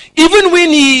 Even when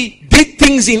he did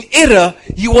things in error,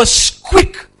 he was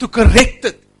quick to correct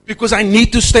it. Because I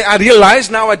need to stay. I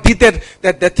realize now I did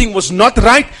that thing was not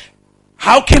right.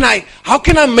 How can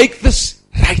I make this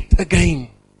right again?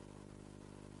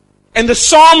 And the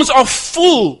Psalms are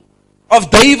full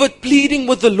of David pleading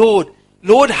with the Lord.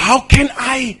 Lord, how can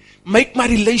I make my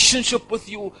relationship with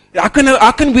you? How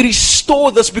can we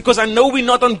restore this? Because I know we're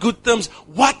not on good terms.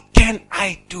 What can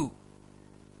I do?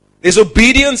 There's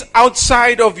obedience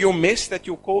outside of your mess that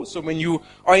you cause. So when you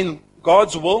are in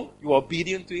God's will, you are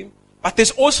obedient to Him. But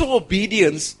there's also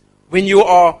obedience when you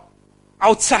are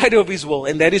outside of His will.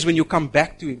 And that is when you come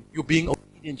back to Him. You're being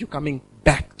obedient. You're coming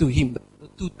back to Him. The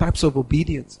two types of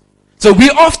obedience. So we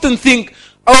often think,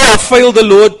 oh, I failed the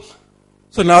Lord.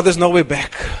 So now there's no way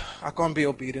back. I can't be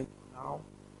obedient now.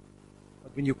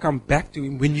 But when you come back to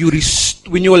Him, when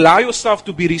you allow yourself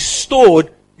to be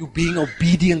restored, you're being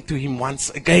obedient to Him once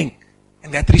again.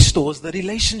 And that restores the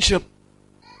relationship.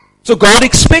 So God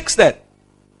expects that.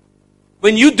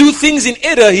 When you do things in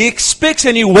error, He expects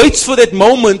and He waits for that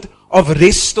moment of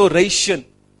restoration.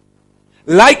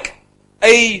 Like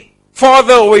a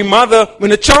father or a mother,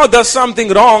 when a child does something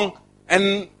wrong,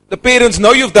 and the parents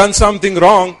know you've done something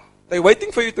wrong, they're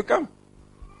waiting for you to come.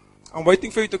 I'm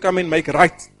waiting for you to come and make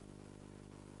right.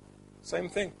 Same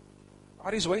thing.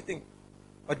 God is waiting.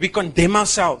 But we condemn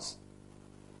ourselves.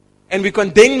 And we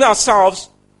condemn ourselves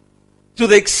to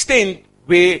the extent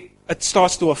where it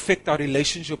starts to affect our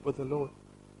relationship with the Lord.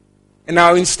 And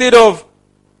now instead of,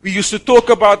 we used to talk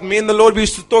about, me and the Lord, we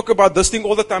used to talk about this thing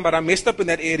all the time, but I messed up in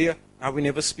that area. Now we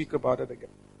never speak about it again.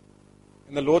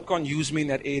 And the Lord can't use me in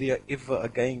that area ever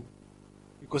again.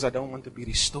 Because I don't want to be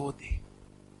restored there.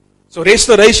 So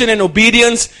restoration and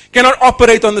obedience cannot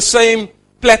operate on the same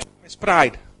platform as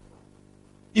pride.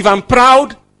 If I'm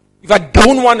proud, if I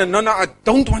don't want to, I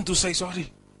don't want to say sorry.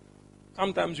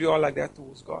 Sometimes we are like that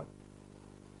towards God.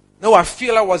 No, I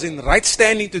feel I was in right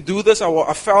standing to do this.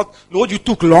 I felt, Lord, you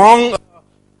took long.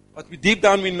 But deep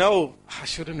down we know, I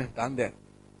shouldn't have done that.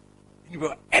 And we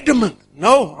were adamant.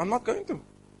 No, I'm not going to.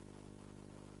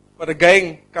 But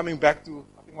again, coming back to,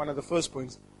 I think one of the first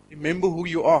points, remember who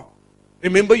you are.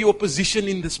 Remember your position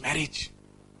in this marriage.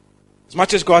 As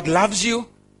much as God loves you,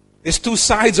 there's two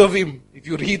sides of Him. If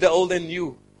you read the Old and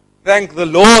New. Thank the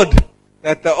Lord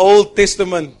that the Old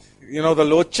Testament, the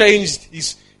Lord changed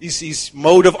His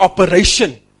mode of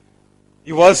operation.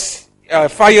 He was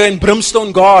fire and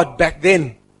brimstone God back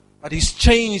then. But He's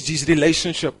changed His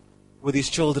relationship with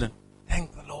His children.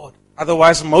 Thank the Lord.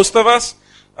 Otherwise, most of us,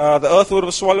 the earth would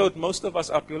have swallowed most of us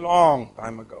up a long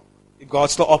time ago. If God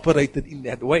still operated in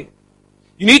that way.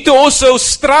 You need to also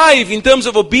strive in terms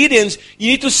of obedience. You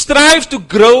need to strive to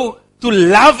grow, to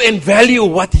love and value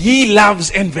what He loves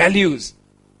and values.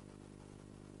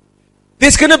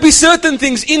 There's going to be certain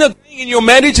things in your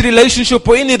marriage relationship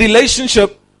or any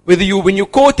relationship, when you're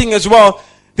courting as well,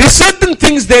 there's certain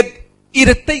things that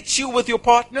irritates you with your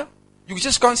partner. You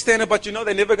just can't stand it, but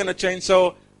they're never going to change.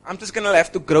 So I'm just going to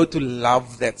have to grow to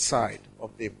love that side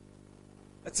of them.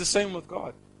 That's the same with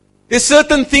God. There's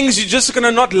certain things you're just going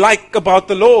to not like about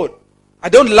the Lord. I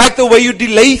don't like the way you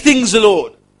delay things,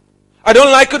 Lord. I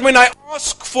don't like it when I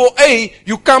ask for A,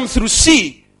 you come through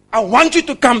C. I want you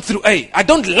to come through A. I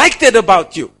don't like that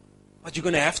about you. But you're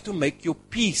going to have to make your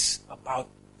peace about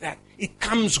that. It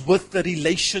comes with the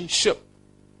relationship.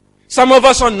 Some of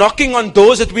us are knocking on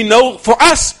doors that we know, for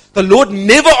us, the Lord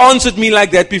never answered me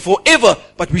like that before, ever.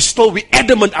 But we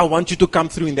adamant, I want you to come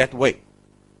through in that way.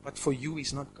 But for you,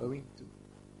 He's not going to.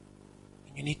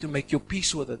 And you need to make your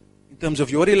peace with it. In terms of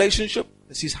your relationship,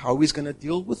 this is how He's going to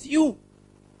deal with you.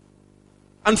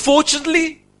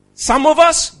 Unfortunately, some of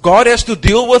us, God has to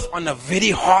deal with on a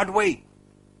very hard way.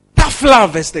 Tough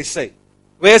love, as they say.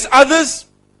 Whereas others,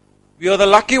 we are the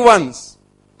lucky ones.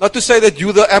 Not to say that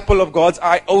you're the apple of God's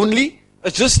eye only,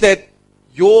 It's just that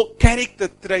your character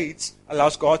traits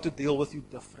allows God to deal with you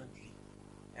differently.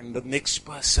 And the next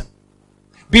person.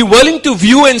 Be willing to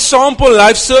view and sample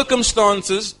life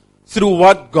circumstances through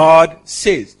what God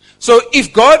says. So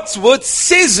if God's word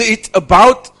says it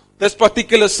about this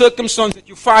particular circumstance that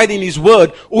you find in His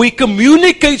word, or He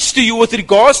communicates to you with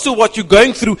regards to what you're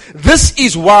going through, this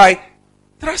is why,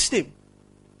 trust Him.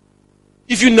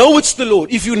 If you know it's the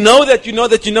Lord, if you know,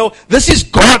 this is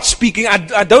God speaking.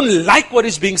 I don't like what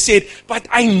is being said, but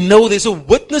I know there's a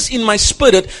witness in my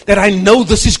spirit that I know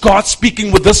this is God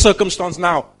speaking with this circumstance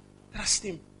now. Trust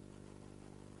Him.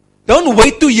 Don't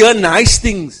wait to hear nice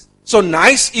things. So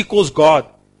nice equals God.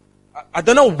 I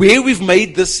don't know where we've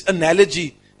made this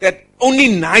analogy that only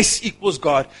nice equals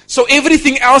God. So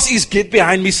everything else is get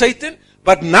behind me, Satan,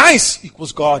 but nice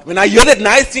equals God. When I hear that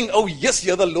nice thing, oh yes,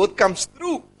 here the Lord comes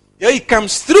through. Here He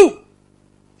comes through.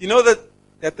 You know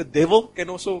that the devil can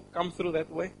also come through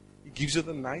that way? He gives you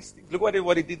the nice things. Look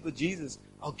what He did with Jesus.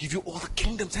 I'll give you all the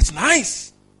kingdoms. That's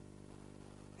nice.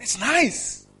 That's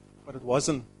nice. But it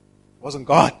wasn't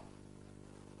God.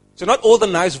 So not all the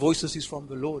nice voices is from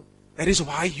the Lord. That is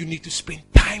why you need to spend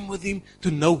time with Him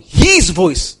to know His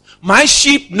voice. My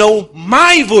sheep know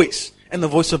my voice, and the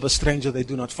voice of a stranger they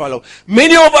do not follow.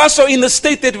 Many of us are in the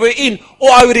state that we're in, or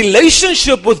our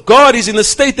relationship with God is in the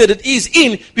state that it is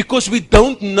in, because we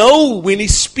don't know when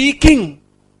He's speaking.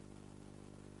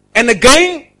 And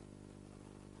again,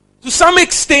 to some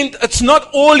extent, it's not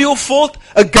all your fault.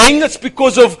 Again, it's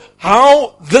because of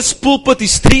how this pulpit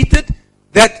is treated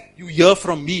that you hear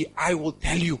from me. I will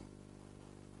tell you.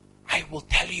 I will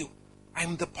tell you.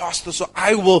 I'm the pastor, so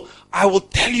I will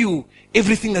tell you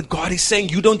everything that God is saying.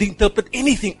 You don't interpret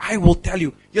anything. I will tell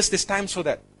you. Yes, there's times for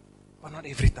that, but not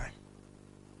every time.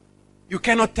 You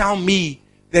cannot tell me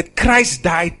that Christ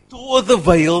died, tore the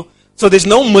veil, so there's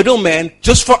no middleman,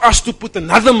 just for us to put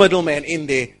another middleman in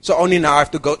there. So only now I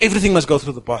have to go. Everything must go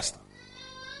through the pastor.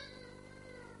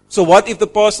 So what if the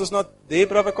pastor's not there,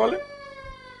 Brother Colin?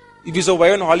 If he's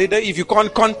away on holiday, if you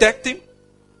can't contact him,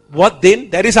 what then?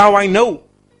 That is how I know.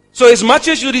 So as much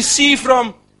as you receive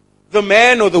from the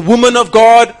man or the woman of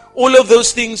God, all of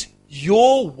those things,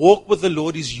 your walk with the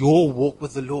Lord is your walk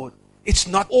with the Lord. It's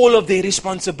not all of their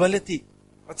responsibility.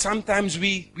 But sometimes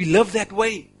we live that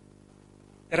way.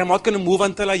 That I'm not going to move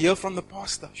until I hear from the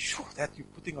pastor. Sure, that you're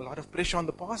putting a lot of pressure on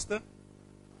the pastor.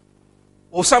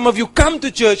 Or some of you come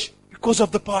to church because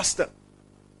of the pastor.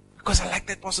 Because I like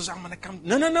that pastor, so I'm going to come.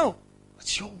 No.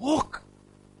 It's your walk.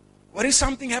 What if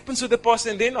something happens to the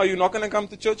pastor and then are you not going to come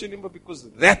to church anymore because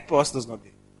that pastor's not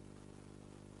there?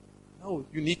 No,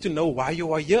 you need to know why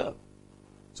you are here.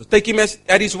 So take him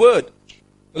at his word.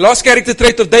 The last character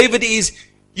trait of David is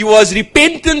he was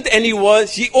repentant and he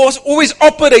always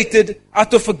operated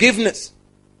out of forgiveness.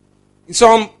 In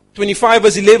Psalm 25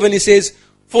 verse 11 he says,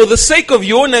 "For the sake of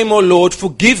your name, O Lord,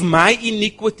 forgive my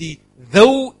iniquity,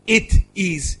 though it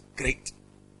is great."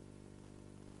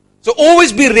 So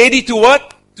always be ready to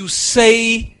what? To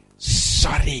say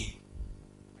sorry.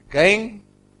 Again,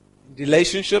 in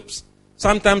relationships,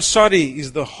 sometimes sorry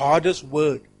is the hardest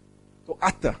word to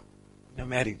utter in a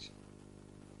marriage.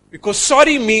 Because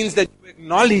sorry means that you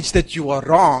acknowledge that you are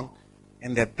wrong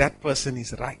and that person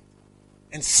is right.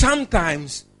 And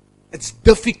sometimes it's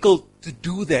difficult to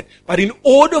do that. But in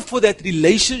order for that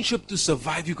relationship to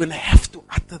survive, you're going to have to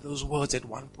utter those words at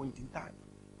one point in time.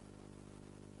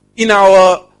 In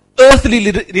our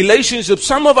earthly relationships,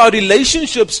 some of our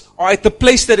relationships are at the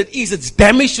place that it is. It's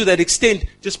damaged to that extent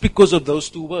just because of those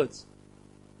two words.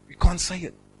 We can't say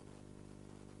it.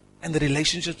 And the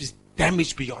relationship is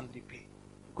damaged beyond repair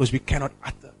because we cannot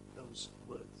utter those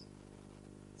words.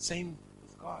 Same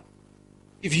with God.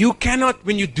 If you cannot,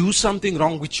 when you do something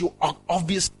wrong, which you are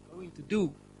obviously going to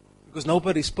do, because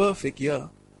nobody's perfect here,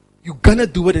 you're going to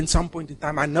do it in some point in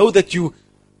time. I know that you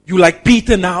like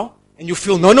Peter now, and you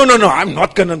feel, no, I'm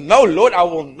not going to, no, Lord, I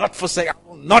will not forsake, I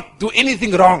will not do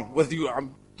anything wrong with you.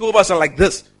 Two of us are like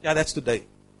this. Yeah, that's today.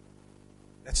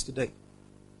 That's today.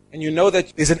 And you know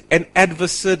that there's an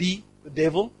adversary, the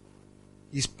devil.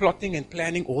 He's plotting and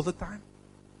planning all the time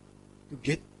to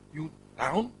get you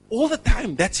down. All the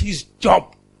time. That's his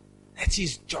job. That's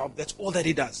his job. That's all that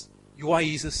he does. You are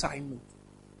his assignment.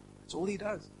 That's all he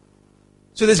does.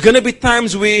 So there's going to be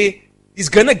times where he's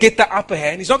going to get the upper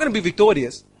hand. He's not going to be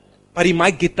victorious, but he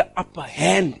might get the upper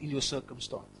hand in your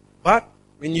circumstance. But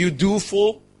when you do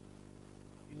fall,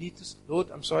 you need to say, Lord,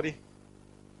 I'm sorry.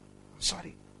 I'm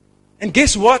sorry. And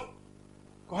guess what?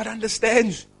 God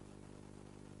understands.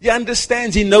 He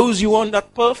understands. He knows you are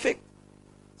not perfect.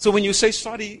 So when you say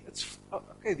sorry, it's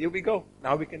okay, there we go.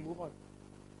 Now we can move on.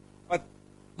 But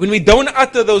when we don't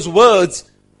utter those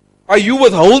words, are you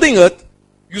withholding it?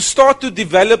 you start to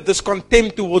develop this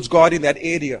contempt towards God in that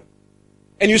area.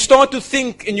 And you start to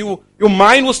think, and your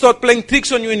mind will start playing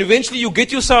tricks on you, and eventually you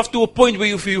get yourself to a point where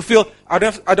you feel, I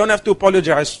don't have to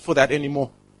apologize for that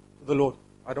anymore to the Lord.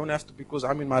 I don't have to, because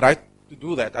I'm in my right to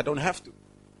do that. I don't have to.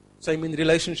 Same in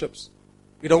relationships.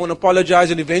 We don't want to apologize,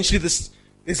 and eventually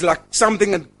there's like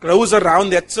something that grows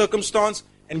around that circumstance,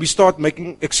 and we start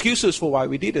making excuses for why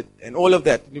we did it, and all of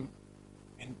that. And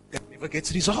that never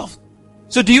gets resolved.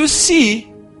 So do you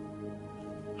see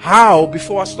how,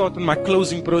 before I start on my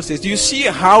closing process, do you see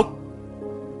how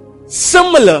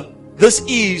similar this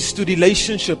is to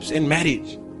relationships and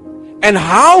marriage? And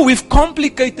how we've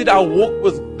complicated our walk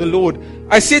with the Lord.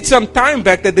 I said some time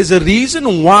back that there's a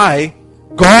reason why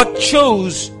God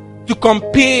chose to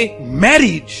compare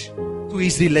marriage to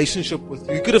His relationship with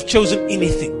you. He could have chosen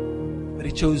anything, but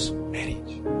He chose marriage.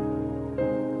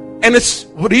 And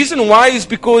the reason why is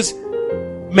because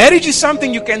marriage is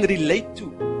something you can relate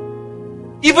to.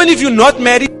 Even if you're not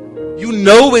married, you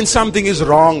know when something is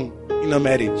wrong in a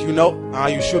marriage. You know,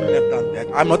 you shouldn't have done that.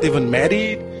 I'm not even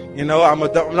married. You know, I'm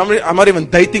not even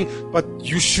dating, but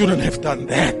you shouldn't have done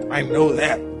that. I know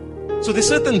that. So there's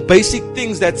certain basic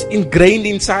things that's ingrained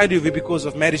inside of you because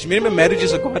of marriage. Remember, marriage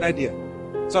is a God idea.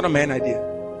 It's not a man idea.